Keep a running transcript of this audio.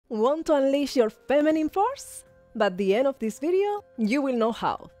Want to unleash your feminine force? By the end of this video, you will know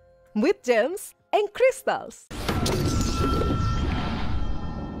how. With gems and crystals.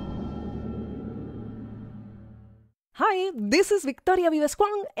 Hi, this is Vives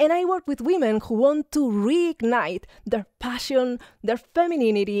Khuong, and I work with women who want to reignite their passion, their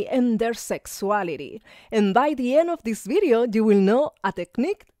femininity, and their sexuality. And by the end of this video, you will know a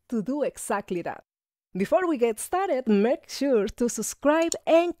technique to do exactly that. Before we get started, make sure to subscribe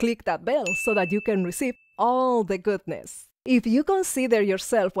and click that bell so that you can receive all the goodness. If you consider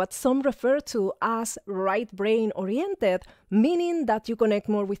yourself what some refer to as right brain oriented, meaning that you connect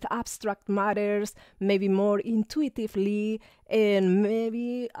more with abstract matters, maybe more intuitively, and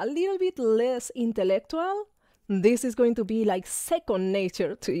maybe a little bit less intellectual, this is going to be like second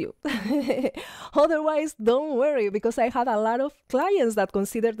nature to you. Otherwise, don't worry, because I had a lot of clients that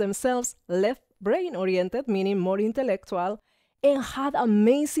consider themselves left brain oriented, meaning more intellectual, and had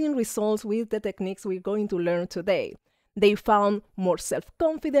amazing results with the techniques we're going to learn today. They found more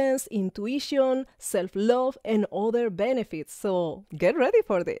self-confidence, intuition, self-love, and other benefits, so get ready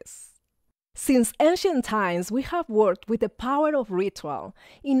for this. Since ancient times, we have worked with the power of ritual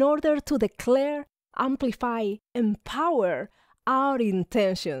in order to declare, amplify, empower our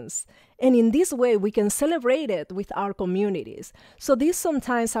intentions. And in this way, we can celebrate it with our communities. So these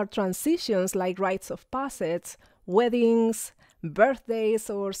sometimes are transitions like rites of passage, weddings, birthdays,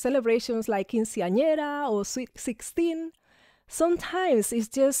 or celebrations like quinceañera or Sweet 16. Sometimes it's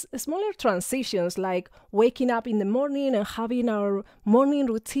just smaller transitions like waking up in the morning and having our morning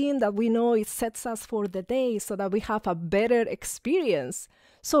routine that we know it sets us for the day so that we have a better experience.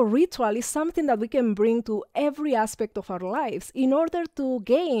 So ritual is something that we can bring to every aspect of our lives in order to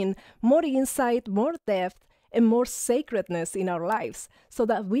gain more insight, more depth, and more sacredness in our lives so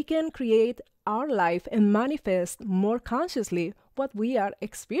that we can create our life and manifest more consciously what we are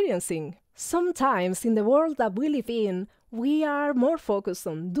experiencing. Sometimes in the world that we live in, we are more focused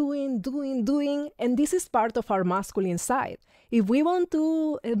on doing, and this is part of our masculine side. If we want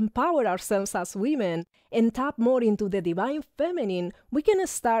to empower ourselves as women and tap more into the divine feminine, we can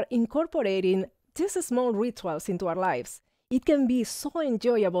start incorporating these small rituals into our lives. It can be so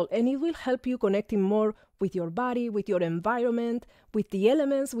enjoyable, and it will help you connecting more with your body, with your environment, with the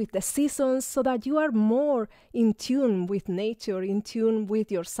elements, with the seasons, so that you are more in tune with nature, in tune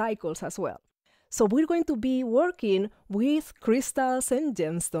with your cycles as well. So we're going to be working with crystals and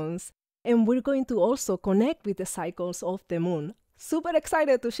gemstones, and we're going to also connect with the cycles of the moon. Super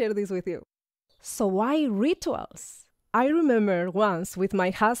excited to share this with you. So why rituals? I remember once with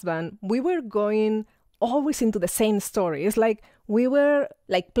my husband, we were going always into the same story. It's like we were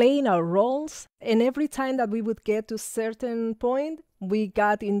like playing our roles, and every time that we would get to a certain point, we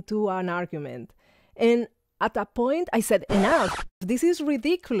got into an argument. And at a point, I said, enough, this is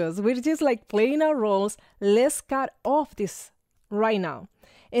ridiculous. We're just like playing our roles. Let's cut off this right now.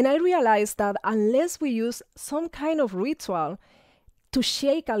 And I realized that unless we use some kind of ritual to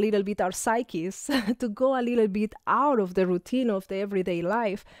shake a little bit our psyches, to go a little bit out of the routine of the everyday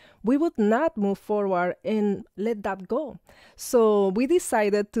life, we would not move forward and let that go. So we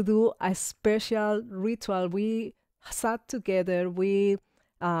decided to do a special ritual. We sat together, we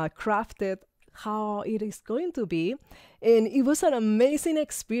crafted how it is going to be, and it was an amazing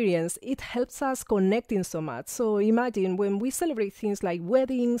experience. It helps us connecting so much. So imagine when we celebrate things like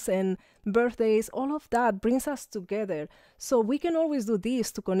weddings and birthdays, all of that brings us together. So we can always do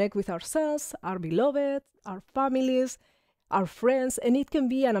this to connect with ourselves, our beloved, our families, our friends, and it can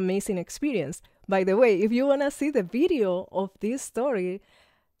be an amazing experience. By the way, if you want to see the video of this story,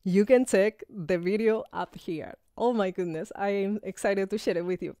 you can check the video up here. Oh my goodness, I am excited to share it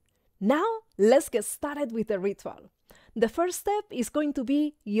with you. Now, let's get started with the ritual. The first step is going to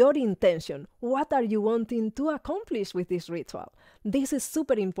be your intention. What are you wanting to accomplish with this ritual? This is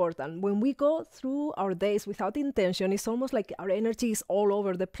super important. When we go through our days without intention, it's almost like our energy is all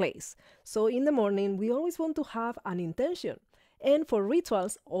over the place. So in the morning, we always want to have an intention. And for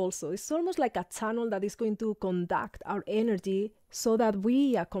rituals also, it's almost like a channel that is going to conduct our energy so that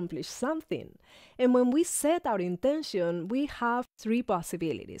we accomplish something. And when we set our intention, we have three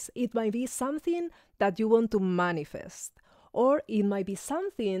possibilities. It might be something that you want to manifest, or it might be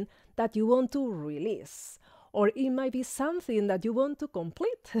something that you want to release, or it might be something that you want to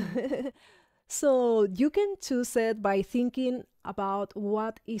complete. So you can choose it by thinking about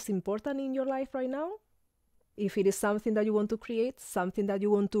what is important in your life right now. If it is something that you want to create, something that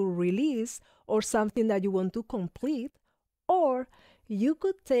you want to release, or something that you want to complete, or you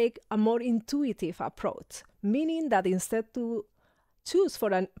could take a more intuitive approach, meaning that instead to choose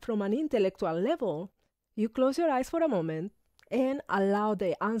from an intellectual level, you close your eyes for a moment and allow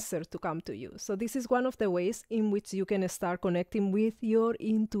the answer to come to you. So this is one of the ways in which you can start connecting with your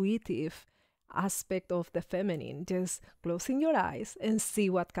intuitive aspect of the feminine, just closing your eyes and see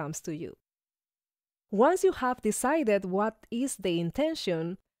what comes to you. Once you have decided what is the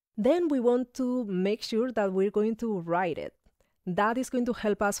intention, then we want to make sure that we're going to write it. That is going to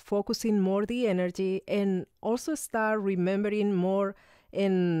help us focusing more the energy and also start remembering more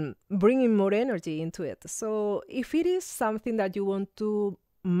and bringing more energy into it. So if it is something that you want to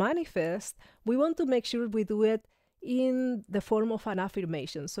manifest, we want to make sure we do it in the form of an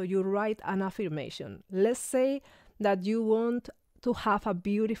affirmation. So you write an affirmation. Let's say that you want to have a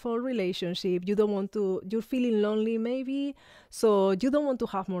beautiful relationship. You're feeling lonely maybe, so you don't want to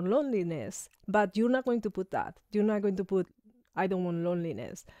have more loneliness, but you're not going to put that. You're not going to put, I don't want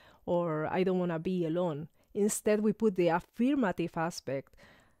loneliness, or I don't want to be alone. Instead, we put the affirmative aspect.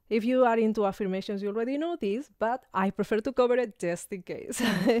 If you are into affirmations, you already know this, but I prefer to cover it just in case.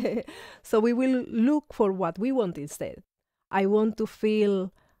 So we will look for what we want instead. I want to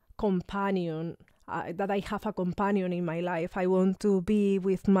feel companion, that I have a companion in my life. I want to be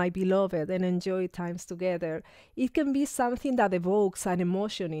with my beloved and enjoy times together. It can be something that evokes an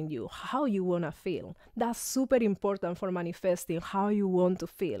emotion in you, how you want to feel. That's super important for manifesting, how you want to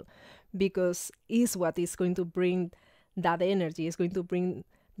feel, because it's what is going to bring that energy. It's going to bring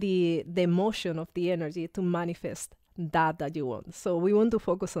the emotion of the energy to manifest that you want. So we want to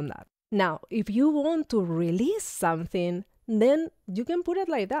focus on that. Now, if you want to release something, then you can put it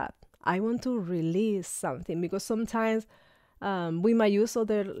like that. I want to release something, because sometimes we might use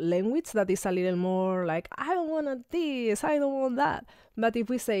other language that is a little more like, I don't want this, I don't want that. But if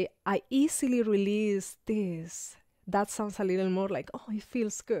we say, I easily release this, that sounds a little more like, oh, it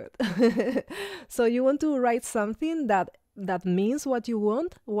feels good. So you want to write something that means what you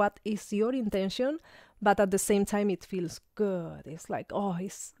want, what is your intention, but at the same time it feels good. It's like, oh,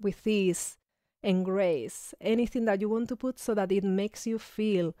 it's with ease and grace, anything that you want to put so that it makes you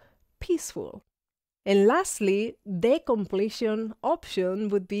feel peaceful. And lastly, the completion option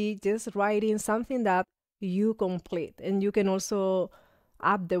would be just writing something that you complete. And you can also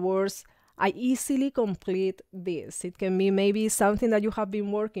add the words, I easily complete this. It can be maybe something that you have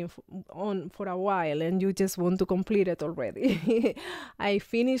been working on for a while and you just want to complete it already. I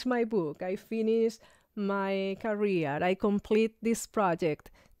finish my book. I finish my career. I complete this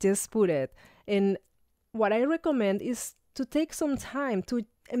project. Just put it. And what I recommend is to take some time to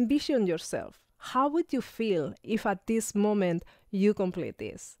envision yourself. How would you feel if at this moment you complete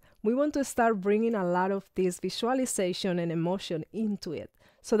this? We want to start bringing a lot of this visualization and emotion into it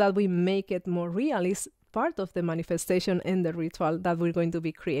so that we make it more real. It's part of the manifestation and the ritual that we're going to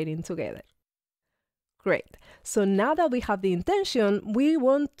be creating together. Great. So now that we have the intention, we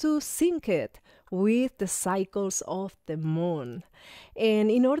want to sync it with the cycles of the moon. And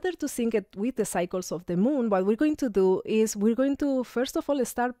in order to sync it with the cycles of the moon, what we're going to do is we're going to, first of all,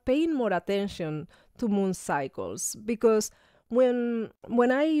 start paying more attention to moon cycles. Because when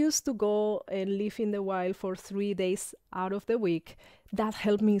I used to go and live in the wild for 3 days out of the week, that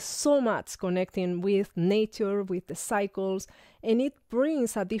helped me so much connecting with nature, with the cycles, and it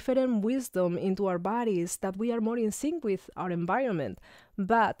brings a different wisdom into our bodies that we are more in sync with our environment.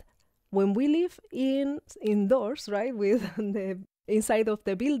 But when we live indoors, right, with the inside of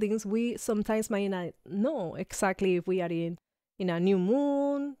the buildings, we sometimes might not know exactly if we are in a new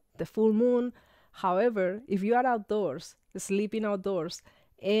moon, the full moon. However, if you are outdoors, sleeping outdoors,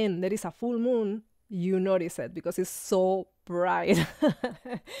 and there is a full moon, you notice it because it's so bright.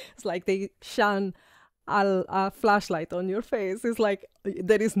 It's like they shine a flashlight on your face. It's like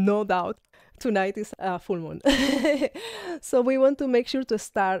there is no doubt tonight is a full moon. So we want to make sure to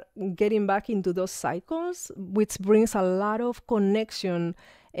start getting back into those cycles, which brings a lot of connection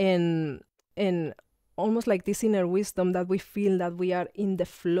and almost like this inner wisdom that we feel that we are in the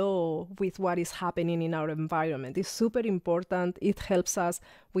flow with what is happening in our environment. It's super important. It helps us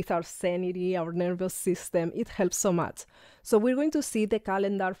with our sanity, our nervous system. It helps so much. So we're going to see the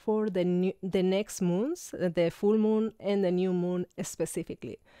calendar for the next moons, the full moon and the new moon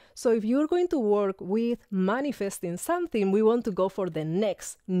specifically. So if you're going to work with manifesting something, we want to go for the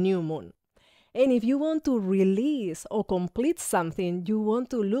next new moon. And if you want to release or complete something, you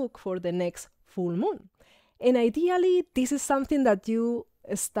want to look for the next full moon. And ideally, this is something that you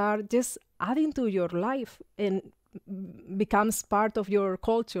start just adding to your life and becomes part of your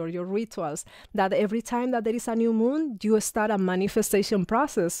culture, your rituals, that every time that there is a new moon, you start a manifestation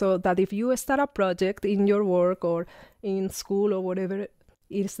process. So that if you start a project in your work or in school or whatever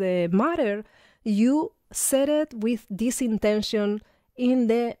is the matter, you set it with this intention in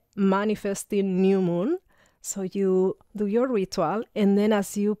the manifesting new moon, So you do your ritual, and then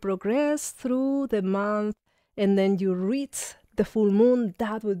as you progress through the month, and then you reach the full moon,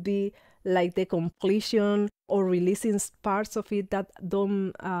 that would be like the completion or releasing parts of it that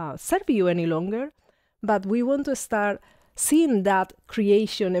don't serve you any longer. But we want to start seeing that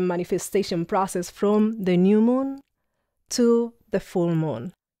creation and manifestation process from the new moon to the full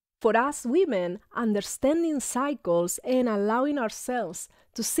moon. For us women, understanding cycles and allowing ourselves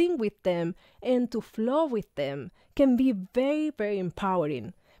to sing with them and to flow with them can be very, very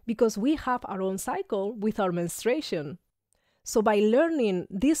empowering because we have our own cycle with our menstruation. So by learning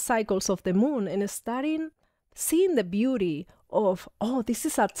these cycles of the moon and starting seeing the beauty of, oh, this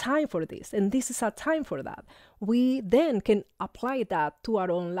is a time for this and this is a time for that, we then can apply that to our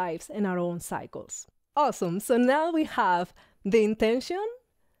own lives and our own cycles. Awesome. So now we have the intention.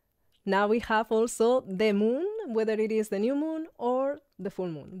 Now we have also the moon, whether it is the new moon or the full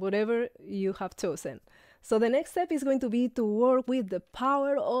moon, whatever you have chosen. So the next step is going to be to work with the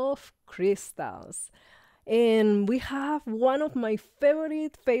power of crystals. And we have one of my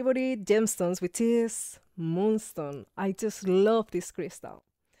favorite gemstones, which is moonstone. I just love this crystal.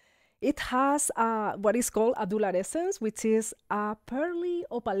 It has what is called a dularescence, which is a pearly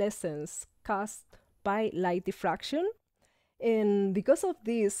opalescence caused by light diffraction. And because of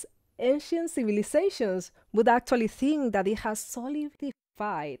this, ancient civilizations would actually think that it has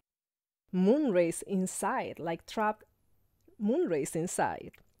solidified moon rays inside, like trapped moon rays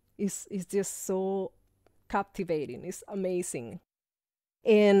inside. It's just so captivating. It's amazing.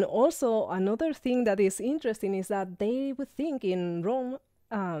 And also another thing that is interesting is that they would think in Rome,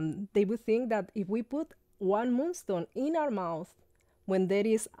 they would think that if we put one moonstone in our mouth when there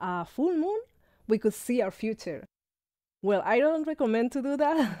is a full moon, we could see our future. Well, I don't recommend to do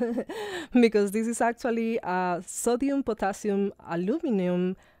that because this is actually a sodium, potassium,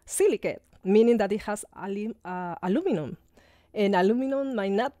 aluminum silicate, meaning that it has aluminum. And aluminum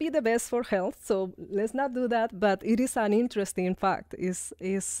might not be the best for health, so let's not do that, but it is an interesting fact.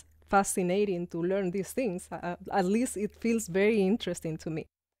 It's fascinating to learn these things. At least it feels very interesting to me.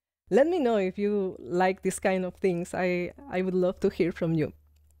 Let me know if you like this kind of things. I would love to hear from you.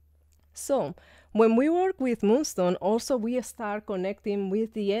 So, when we work with moonstone, also we start connecting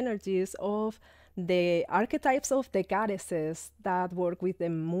with the energies of the archetypes of the goddesses that work with the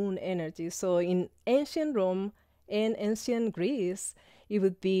moon energy. So in ancient Rome and ancient Greece, it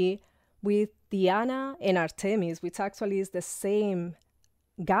would be with Diana and Artemis, which actually is the same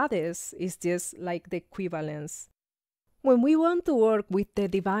goddess, is just like the equivalence. When we want to work with the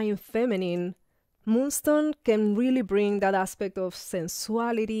divine feminine, moonstone can really bring that aspect of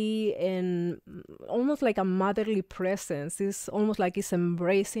sensuality and almost like a motherly presence. It's almost like it's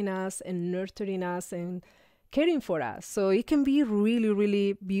embracing us and nurturing us and caring for us. So it can be really,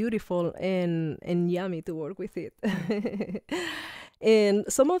 really beautiful and yummy to work with it. And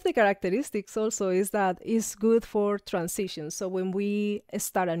some of the characteristics also is that it's good for transition. So when we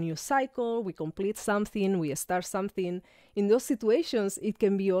start a new cycle, we complete something, we start something, in those situations, it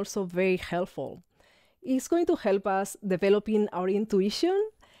can be also very helpful. It's going to help us developing our intuition,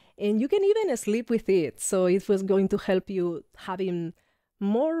 and you can even sleep with it. So it was going to help you having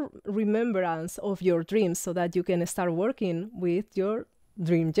more remembrance of your dreams so that you can start working with your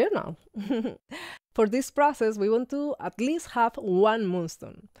dream journal. For this process, we want to at least have one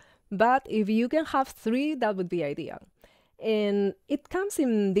moonstone. But if you can have 3, that would be ideal. And it comes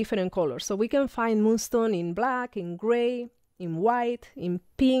in different colors. So we can find moonstone in black, in gray, in white, in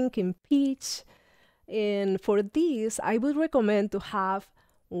pink, in peach. And for this, I would recommend to have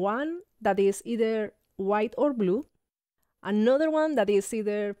one that is either white or blue, another one that is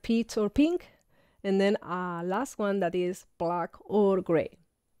either peach or pink, and then a last one that is black or gray.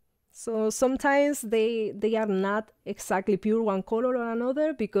 So sometimes they are not exactly pure one color or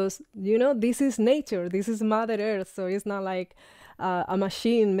another because, you know, this is nature, this is Mother Earth, so it's not like a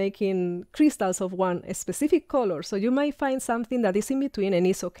machine making crystals of one specific color. So you might find something that is in between and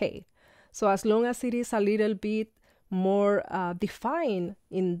it's okay. So as long as it is a little bit more defined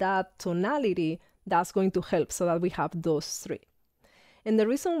in that tonality, that's going to help so that we have those 3. And the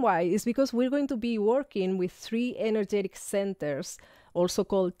reason why is because we're going to be working with 3 energetic centers, also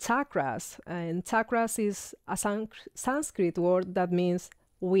called chakras. And chakras is a Sanskrit word that means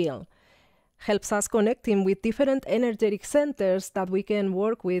wheel. Helps us connecting with different energetic centers that we can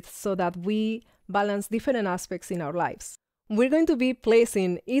work with so that we balance different aspects in our lives. We're going to be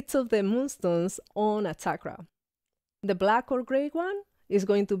placing each of the moonstones on a chakra. The black or gray one is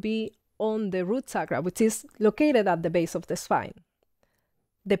going to be on the root chakra, which is located at the base of the spine.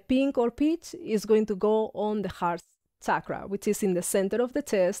 The pink or peach is going to go on the heart chakra, which is in the center of the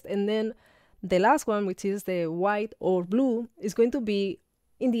chest, and then The last one, which is the white or blue, is going to be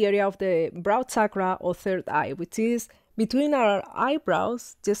in the area of the brow chakra or third eye, which is between our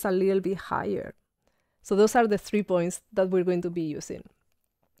eyebrows, just a little bit higher. So those are the 3 points that we're going to be using.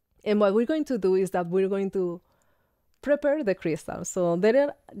 And what we're going to do is that we're going to prepare the crystals. So there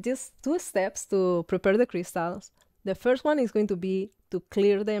are just 2 steps to prepare the crystals. The first one is going to be to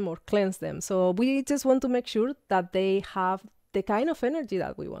clear them or cleanse them. So we just want to make sure that they have the kind of energy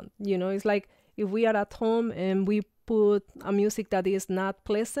that we want. You know, it's like if we are at home and we put a music that is not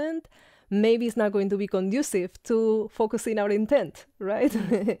pleasant, maybe it's not going to be conducive to focusing our intent, right?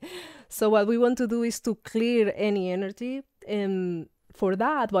 So what we want to do is to clear any energy. And for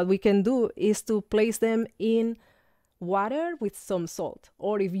that, what we can do is to place them in water with some salt.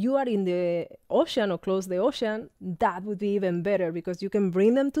 Or if you are in the ocean or close the ocean, that would be even better, because you can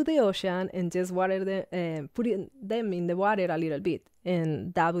bring them to the ocean and just water them, put them in the water a little bit,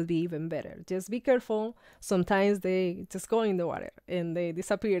 and that would be even better. Just be careful. Sometimes they just go in the water and they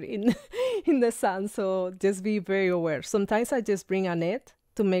disappear in in the sun, so just be very aware. Sometimes I just bring a net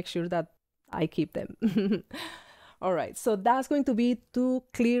to make sure that I keep them. All right, so that's going to be to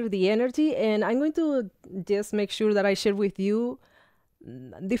clear the energy, and I'm going to just make sure that I share with you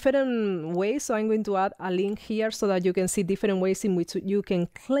different ways. So I'm going to add a link here so that you can see different ways in which you can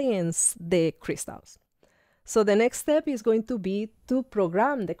cleanse the crystals. So the next step is going to be to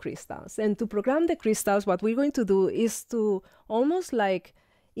program the crystals. And to program the crystals, what we're going to do is to almost like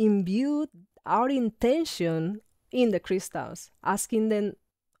imbue our intention in the crystals, asking them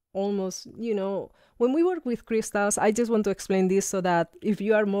almost, you know, when we work with crystals, I just want to explain this so that if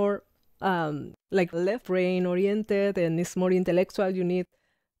you are more like left brain oriented and is more intellectual, you need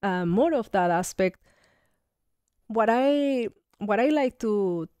more of that aspect. What I like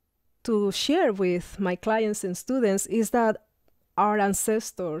to share with my clients and students is that our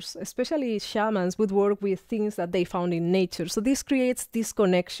ancestors, especially shamans, would work with things that they found in nature. So this creates this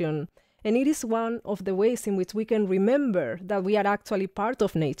connection. And it is one of the ways in which we can remember that we are actually part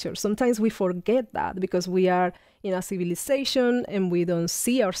of nature. Sometimes we forget that because we are in a civilization and we don't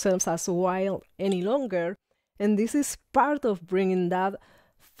see ourselves as wild any longer. And this is part of bringing that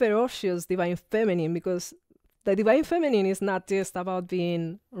ferocious divine feminine, because the divine feminine is not just about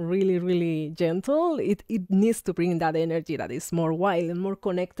being really, really gentle. It needs to bring that energy that is more wild and more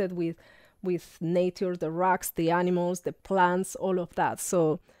connected with nature, the rocks, the animals, the plants, all of that.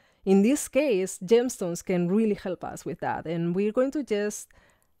 So in this case, gemstones can really help us with that. And we're going to just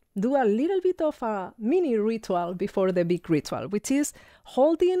do a little bit of a mini ritual before the big ritual, which is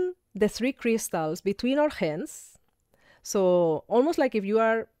holding the 3 crystals between our hands. So almost like if you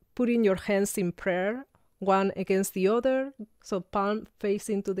are putting your hands in prayer, one against the other, so palm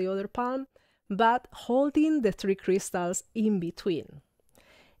facing to the other palm, but holding the 3 crystals in between.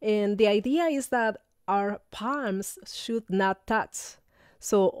 And the idea is that our palms should not touch.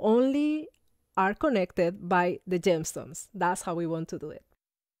 So only are connected by the gemstones. That's how we want to do it.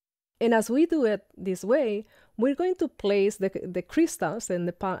 And as we do it this way, we're going to place the crystals and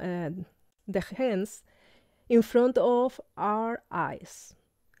the hands in front of our eyes.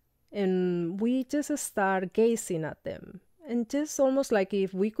 And we just start gazing at them. And just almost like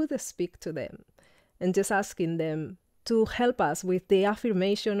if we could speak to them and just asking them to help us with the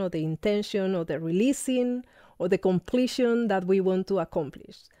affirmation or the intention or the releasing or the completion that we want to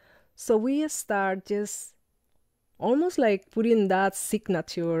accomplish. So we start just almost like putting that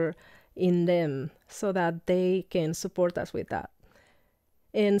signature in them so that they can support us with that.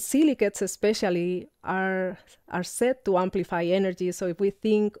 And silicates especially are said to amplify energy. So if we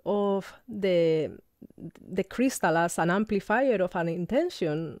think of the crystal as an amplifier of an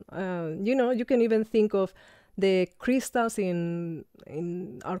intention, you can even think of the crystals in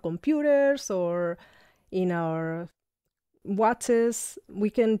our computers or in our watches. We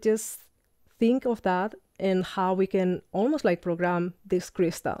can just think of that and how we can almost like program these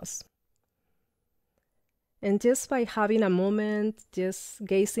crystals. And just by having a moment, just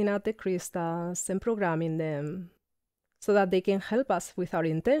gazing at the crystals and programming them so that they can help us with our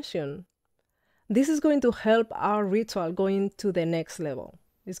intention, this is going to help our ritual going to the next level.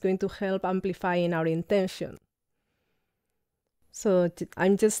 It's going to help amplifying our intention. So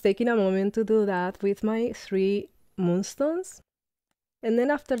I'm just taking a moment to do that with my 3 moonstones. And then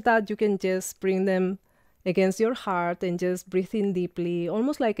after that, you can just bring them against your heart and just breathe in deeply,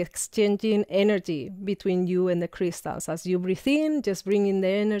 almost like exchanging energy between you and the crystals. As you breathe in, just bring in the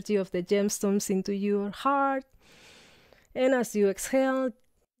energy of the gemstones into your heart. And as you exhale,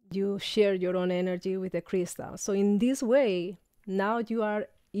 you share your own energy with the crystal. So in this way, now you are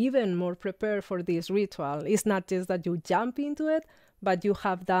even more prepared for this ritual. It's not just that you jump into it, but you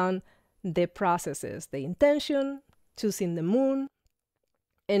have done the processes, the intention, choosing the moon,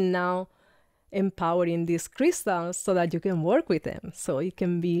 and now empowering these crystals so that you can work with them. So it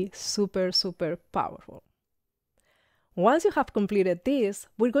can be super, super powerful. Once you have completed this,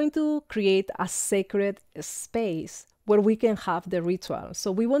 we're going to create a sacred space where we can have the ritual.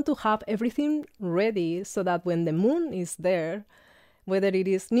 So we want to have everything ready so that when the moon is there, whether it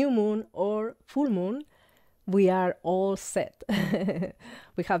is new moon or full moon, we are all set.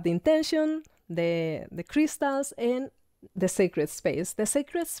 We have the intention, the crystals, and the sacred space. The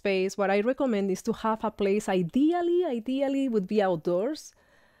sacred space, what I recommend is to have a place, ideally would be outdoors,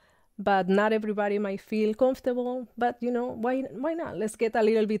 but not everybody might feel comfortable. But why not? Let's get a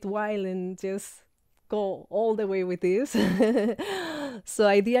little bit wild and just go all the way with this. So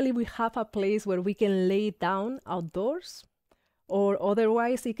ideally we have a place where we can lay down outdoors, or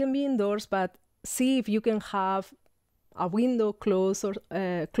otherwise it can be indoors, but see if you can have a window close or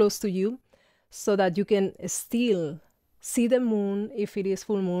close to you so that you can still see the moon if it is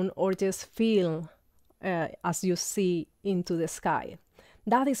full moon, or just feel as you see into the sky.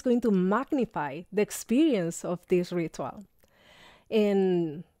 That is going to magnify the experience of this ritual.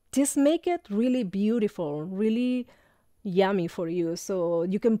 And just make it really beautiful, really yummy for you. So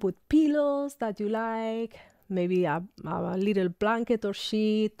you can put pillows that you like, maybe a little blanket or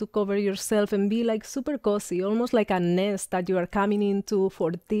sheet to cover yourself and be like super cozy, almost like a nest that you are coming into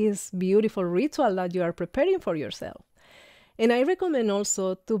for this beautiful ritual that you are preparing for yourself. And I recommend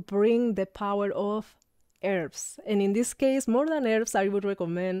also to bring the power of herbs. And in this case, more than herbs, I would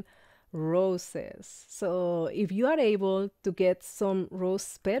recommend roses. So if you are able to get some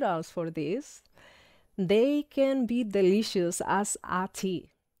rose petals for this, they can be delicious as a tea.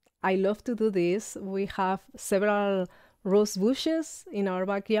 I love to do this. We have several rose bushes in our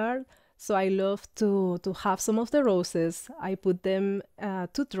backyard, so I love to have some of the roses. I put them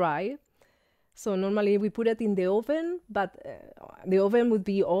to dry. So normally we put it in the oven, but the oven would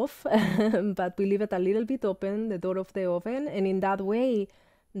be off, but we leave it a little bit open, the door of the oven, and in that way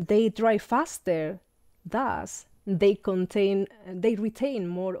they dry faster. Thus, they retain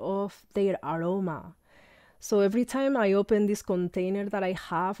more of their aroma. So every time I open this container that I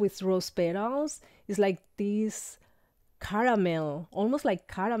have with rose petals, it's like this caramel, almost like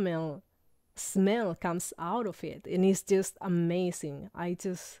caramel smell comes out of it, and it's just amazing. I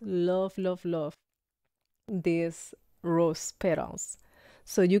just love these rose petals.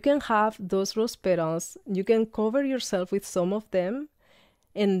 So you can have those rose petals, you can cover yourself with some of them,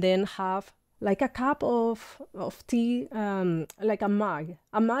 and then have like a cup of tea, like a mug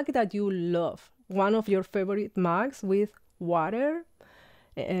that you love, one of your favorite mugs, with water,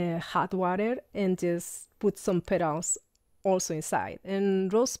 hot water, and just put some petals also inside.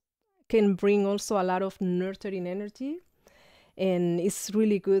 And rose can bring also a lot of nurturing energy, and it's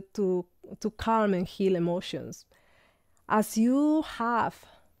really good to calm and heal emotions. As you have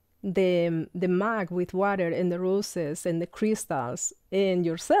the mug with water and the roses and the crystals and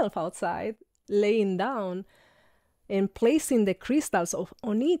yourself outside laying down and placing the crystals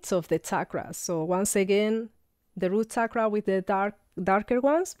on each of the chakras. So once again, the root chakra with the darker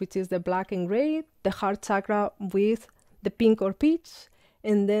ones, which is the black and gray, the heart chakra with the pink or peach,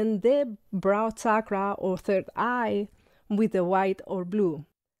 and then the brow chakra or third eye with the white or blue.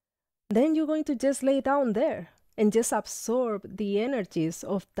 Then you're going to just lay down there and just absorb the energies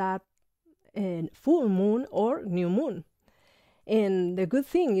of that full moon or new moon. And the good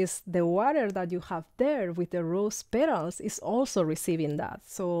thing is the water that you have there with the rose petals is also receiving that.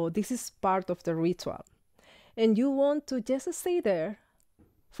 So this is part of the ritual. And you want to just stay there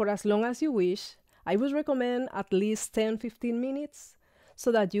for as long as you wish. I would recommend at least 10-15 minutes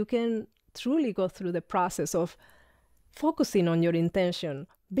so that you can truly go through the process of focusing on your intention,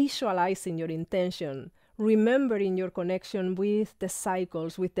 visualizing your intention, remembering your connection with the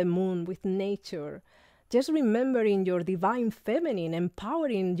cycles, with the moon, with nature. Just remembering your divine feminine,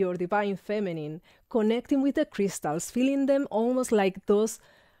 empowering your divine feminine, connecting with the crystals, feeling them almost like those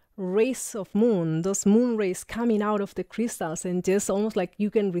rays of moon, those moon rays coming out of the crystals, and just almost like you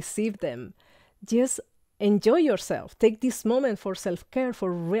can receive them. Just enjoy yourself. Take this moment for self-care,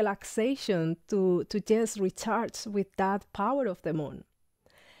 for relaxation, to just recharge with that power of the moon.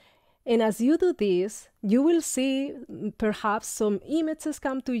 And as you do this, you will see perhaps some images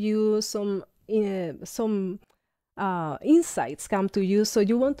come to you, some insights come to you. So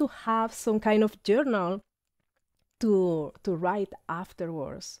you want to have some kind of journal to write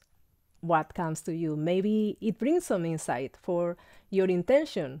afterwards what comes to you. Maybe it brings some insight for your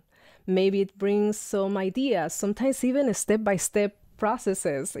intention. Maybe it brings some ideas, sometimes even step-by-step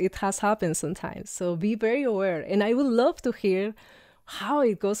processes. It has happened sometimes. So be very aware. And I would love to hear how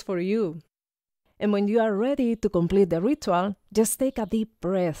it goes for you. And when you are ready to complete the ritual, just take a deep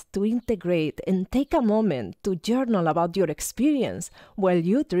breath to integrate and take a moment to journal about your experience while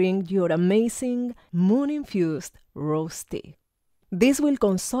you drink your amazing moon-infused rose tea. This will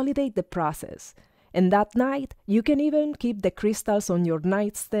consolidate the process. And that night, you can even keep the crystals on your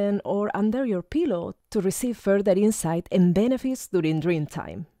nightstand or under your pillow to receive further insight and benefits during dream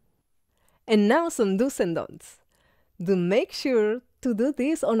time. And now some do's and don'ts. Do make sure to do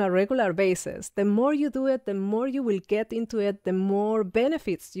this on a regular basis. The more you do it, the more you will get into it, the more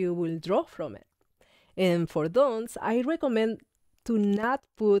benefits you will draw from it. And for don'ts, I recommend to not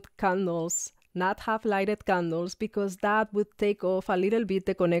put candles, not have lighted candles, because that would take off a little bit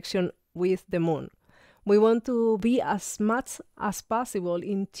the connection with the moon. We want to be as much as possible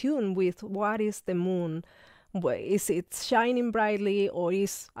in tune with what is the moon. Is it shining brightly or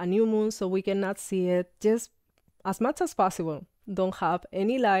is a new moon so we cannot see it? Just as much as possible. Don't have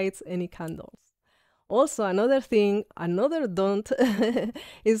any lights, any candles. Also, another thing, another don't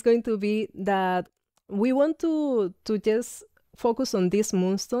is going to be that we want to just focus on these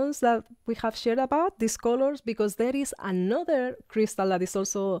moonstones that we have shared about, these colors, because there is another crystal that is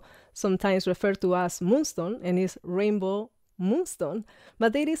also sometimes referred to as moonstone, and is rainbow moonstone,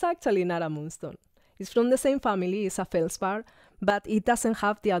 but it is actually not a moonstone. It's from the same family, it's a feldspar, but it doesn't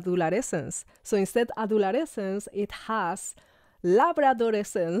have the adular-essence. So instead adular-essence, it has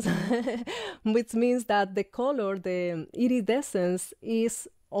labradorescence, which means that the color, the iridescence, is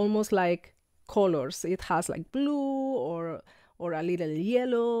almost like colors. It has like blue or a little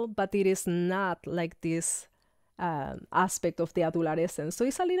yellow, but it is not like this aspect of the adular-essence. So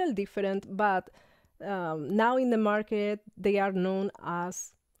it's a little different, but now in the market, they are known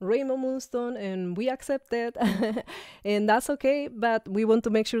as rainbow moonstone, and we accept it, and that's okay, but we want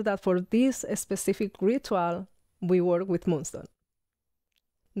to make sure that for this specific ritual, we work with moonstone.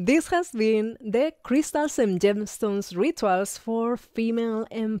 This has been the Crystals and Gemstones rituals for female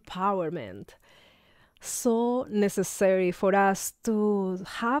empowerment. So necessary for us to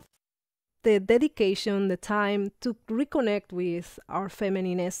have the dedication, the time to reconnect with our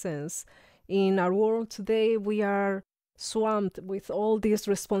feminine essence. In our world today, we are swamped with all these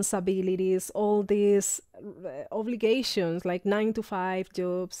responsibilities, all these obligations, like 9-to-5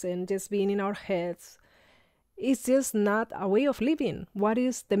 jobs and just being in our heads. It's just not a way of living. What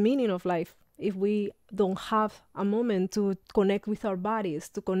is the meaning of life if we don't have a moment to connect with our bodies,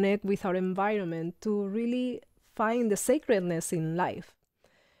 to connect with our environment, to really find the sacredness in life?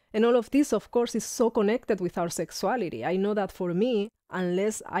 And all of this, of course, is so connected with our sexuality. I know that for me,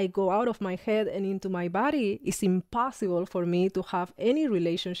 unless I go out of my head and into my body, it's impossible for me to have any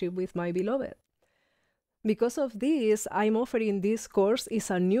relationship with my beloved. Because of this, I'm offering this course. It's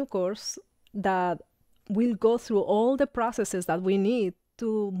a new course that will go through all the processes that we need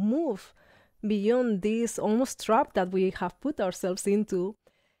to move beyond this almost trap that we have put ourselves into,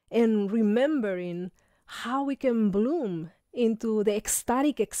 and remembering how we can bloom into the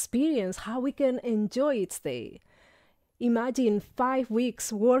ecstatic experience, how we can enjoy each day. Imagine 5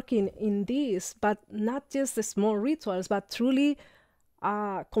 weeks working in this, but not just the small rituals, but truly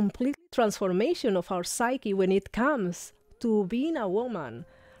a complete transformation of our psyche when it comes to being a woman,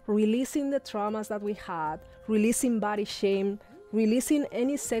 releasing the traumas that we had, releasing body shame, releasing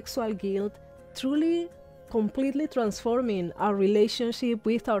any sexual guilt, truly completely transforming our relationship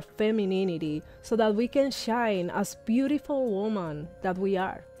with our femininity so that we can shine as beautiful women that we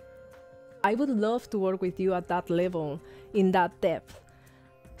are. I would love to work with you at that level, in that depth.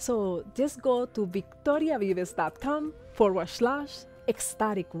 So just go to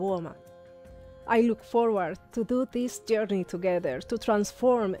victoriavives.com/ecstatic woman. I look forward to do this journey together, to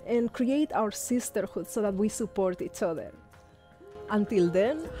transform and create our sisterhood so that we support each other. Until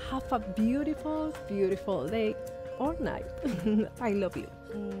then, have a beautiful, beautiful day or night. I love you.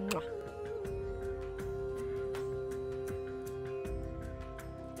 Mwah.